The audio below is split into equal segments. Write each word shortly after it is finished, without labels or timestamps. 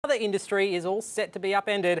another industry is all set to be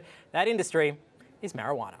upended. That industry is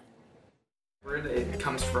marijuana. It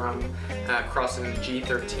comes from crossing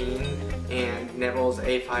G13 and Neville's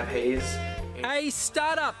A5 Haze. A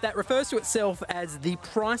startup that refers to itself as the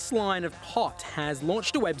Priceline of pot has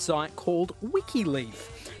launched a website called Wikileaf.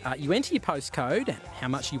 You enter your postcode and how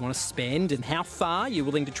much you want to spend and how far you're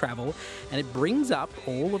willing to travel, and it brings up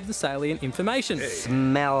all of the salient information.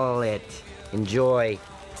 Smell it. Enjoy.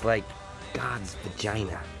 It's like God's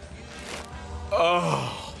vagina.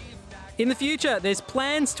 Oh. In the future, there's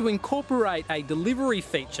plans to incorporate a delivery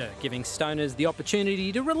feature, giving stoners the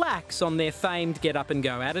opportunity to relax on their famed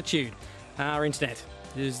get-up-and-go attitude. Our internet,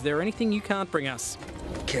 is there anything you can't bring us?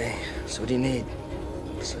 Okay, so what do you need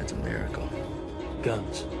besides a miracle?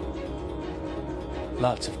 Guns.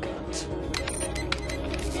 Lots of guns.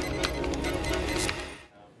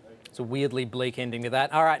 It's a weirdly bleak ending to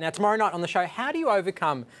that. All right, now tomorrow night on the show, how do you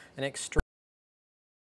overcome an extreme